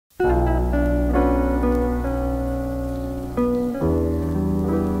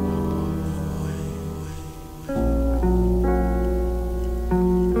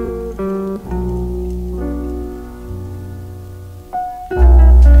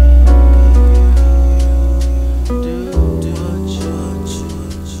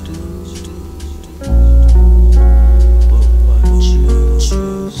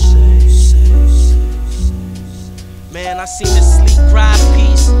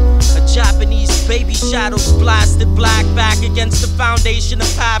shadows blasted black back against the foundation of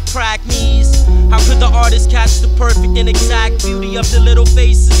half cracked knees. How could the artist catch the perfect and exact beauty of the little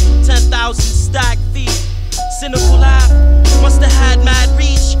faces from 10,000 stacked feet? Cynical laugh, must have had mad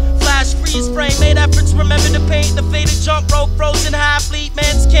reach. Flash freeze frame, made efforts, remember to paint the faded jump rope, frozen half fleet.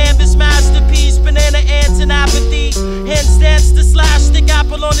 Man's canvas masterpiece, banana ants and apathy. Hands dance to slash, stick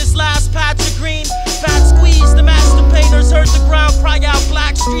apple on his last patch of green. Fat squeeze, the master painters heard the ground cry out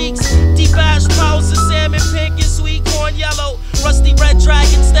black streaks. Deep ash piles of salmon, pink and sweet corn yellow. Rusty red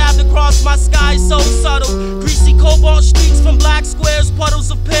dragon stabbed across my sky, so subtle. Greasy cobalt streaks from black squares,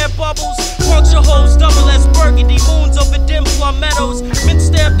 puddles of pear bubbles. Puncture holes double as burgundy moons over dim plum meadows. Mint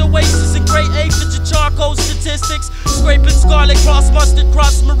stamped oasis and great acreage of charcoal statistics. Scraping scarlet cross mustard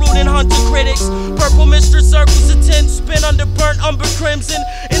crust, maroon and hunter critics. Purple mistress circles of tin spin under burnt umber crimson.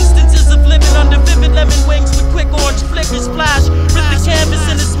 Instances of living under vivid lemon wings with quick orange flickers flash. Rip the canvas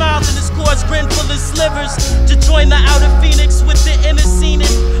in his mouth and his coarse grin full of slivers. To join the outer phoenix with the inner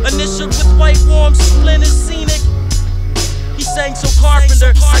scenic. Initial with white warm splinters scenic. He sang so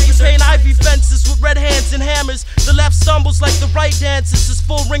carpenter, I can paint ivy fences with red hands and hammers. The left stumbles like the right dances. His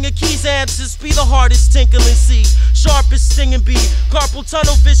full ring of keys answers. Be the hardest tinkling sea, sharpest stinging bee. Carpal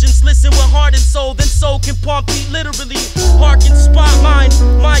tunnel visions, listen with heart and soul. Then soul can pump beat literally. Heart can spot mind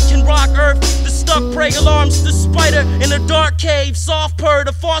can rock earth. The stuck prey alarms the spider in a dark cave. Soft purr,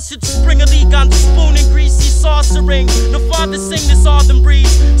 the faucet spring a leak on the spoon and greasy saucering. The father sing this autumn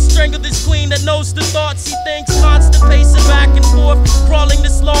breeze. Strangle this queen that knows the thoughts he thinks. Constant pacing back and forth, crawling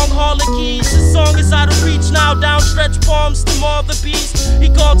this long haul of keys. The song is out of reach now, downstretched palms to maul the beast. He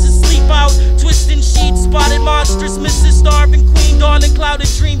called his sleep out, twisting sheets, spotted monsters, misses starving queen, darling clouded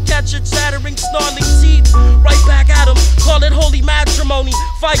dream catcher, chattering, snarling teeth. Right back at him, call it holy matrimony.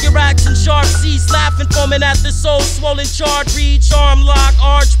 Fire axe and sharp seas, laughing, foaming at the soul, swollen, charred reach, arm lock,